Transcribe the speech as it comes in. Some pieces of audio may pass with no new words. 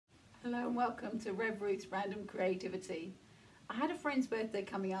Hello and welcome to Revd Ruth's Random Creativity. I had a friend's birthday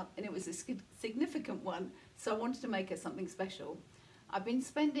coming up and it was a significant one, so I wanted to make her something special. I've been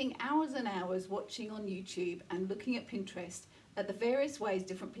spending hours and hours watching on YouTube and looking at Pinterest at the various ways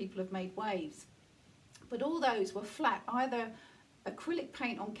different people have made waves. But all those were flat, either acrylic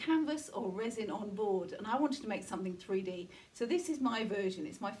paint on canvas or resin on board, and I wanted to make something 3D. So this is my version,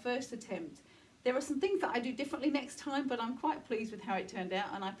 it's my first attempt. There are some things that I do differently next time, but I'm quite pleased with how it turned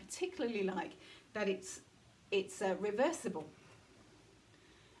out, and I particularly like that it's reversible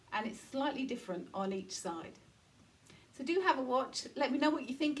and it's slightly different on each side. So do have a watch, let me know what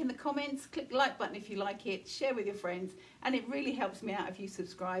you think in the comments, click the like button if you like it, share with your friends, and it really helps me out if you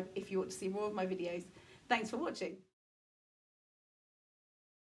subscribe if you want to see more of my videos. Thanks for watching.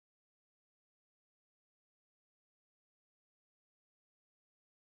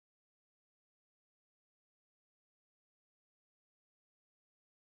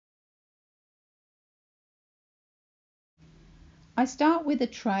 I start with a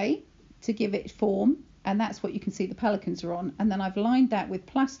tray to give it form, and that's what you can see the pelicans are on, and then I've lined that with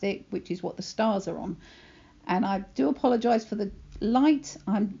plastic, which is what the stars are on. And I do apologise for the light,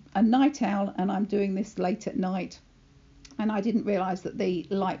 I'm a night owl and I'm doing this late at night, and I didn't realise that the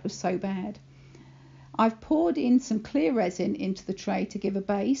light was so bad. I've poured in some clear resin into the tray to give a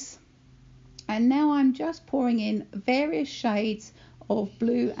base, and now I'm just pouring in various shades of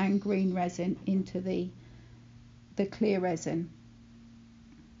blue and green resin into the clear resin.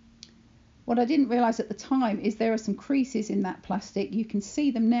 What I didn't realise at the time is there are some creases in that plastic. You can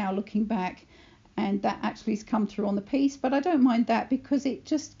see them now looking back, and that actually has come through on the piece, but I don't mind that because it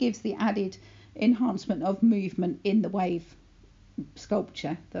just gives the added enhancement of movement in the wave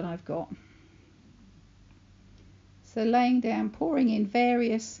sculpture that I've got. So laying down, pouring in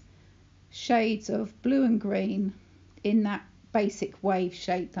various shades of blue and green in that basic wave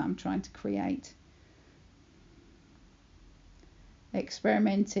shape that I'm trying to create.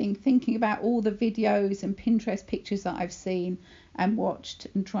 Experimenting, thinking about all the videos and Pinterest pictures that I've seen and watched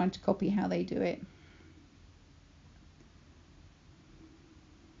and trying to copy how they do it.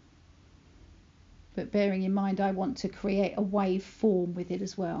 But bearing in mind I want to create a wave form with it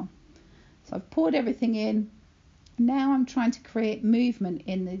as well. So I've poured everything in. Now I'm trying to create movement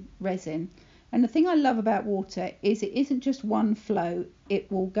in the resin. And the thing I love about water is it isn't just one flow,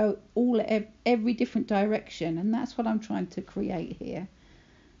 it will go every different direction, and that's what I'm trying to create here.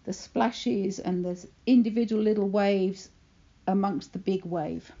 The splashes and the individual little waves amongst the big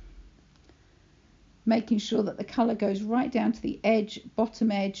wave. Making sure that the colour goes right down to the edge, bottom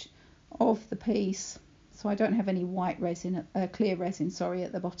edge of the piece, so I don't have any white resin, clear resin, sorry,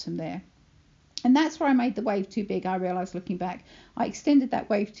 at the bottom there. And that's where I made the wave too big. I realised looking back, I extended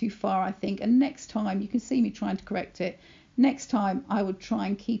that wave too far, I think. And next time, you can see me trying to correct it. Next time, I would try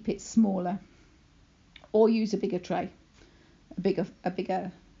and keep it smaller, or use a bigger tray, a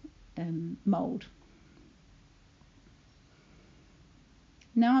bigger mould.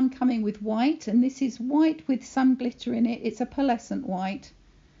 Now I'm coming with white, and this is white with some glitter in it. It's a pearlescent white.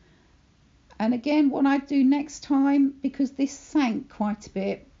 And again, what I'd do next time, because this sank quite a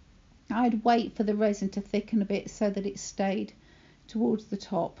bit, I'd wait for the resin to thicken a bit so that it stayed towards the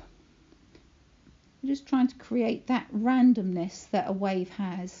top. I'm just trying to create that randomness that a wave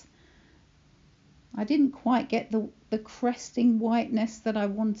has. I didn't quite get the cresting whiteness that I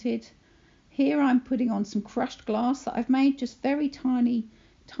wanted. Here I'm putting on some crushed glass that I've made, just very tiny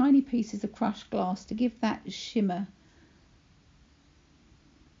pieces of crushed glass to give that shimmer.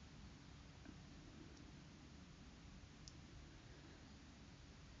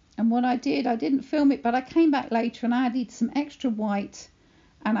 And what I didn't film it, but I came back later and I added some extra white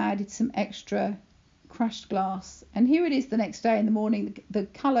and I added some extra crushed glass. And here it is the next day in the morning. The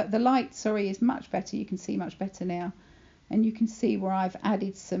light, is much better. You can see much better now. And you can see where I've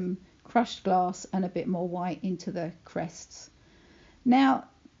added some crushed glass and a bit more white into the crests. Now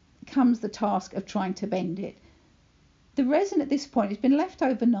comes the task of trying to bend it. The resin at this point has been left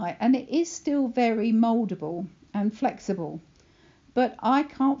overnight and it is still very moldable and flexible. But I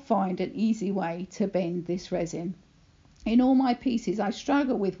can't find an easy way to bend this resin. In all my pieces, I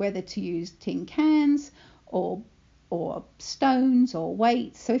struggle with whether to use tin cans or stones or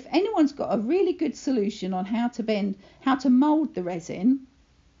weights. So if anyone's got a really good solution on how to mold the resin,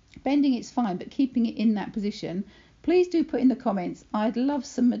 bending it's fine, but keeping it in that position, please do put in the comments. I'd love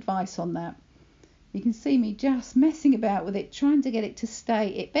some advice on that. You can see me just messing about with it, trying to get it to stay.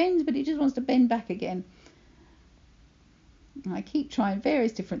 It bends, but it just wants to bend back again. I keep trying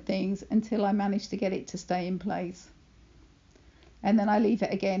various different things until I manage to get it to stay in place. And then I leave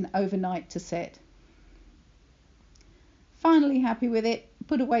it again overnight to set. Finally happy with it.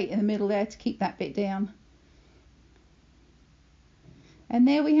 put a weight in the middle there to keep that bit down. And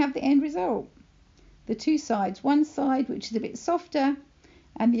there we have the end result. The two sides, one side which is a bit softer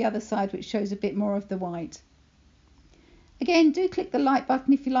and the other side which shows a bit more of the white. Again, do click the like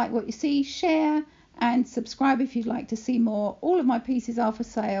button if you like what you see, share and subscribe if you'd like to see more. All of my pieces are for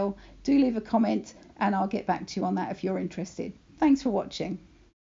sale. Do leave a comment and I'll get back to you on that if you're interested. Thanks for watching.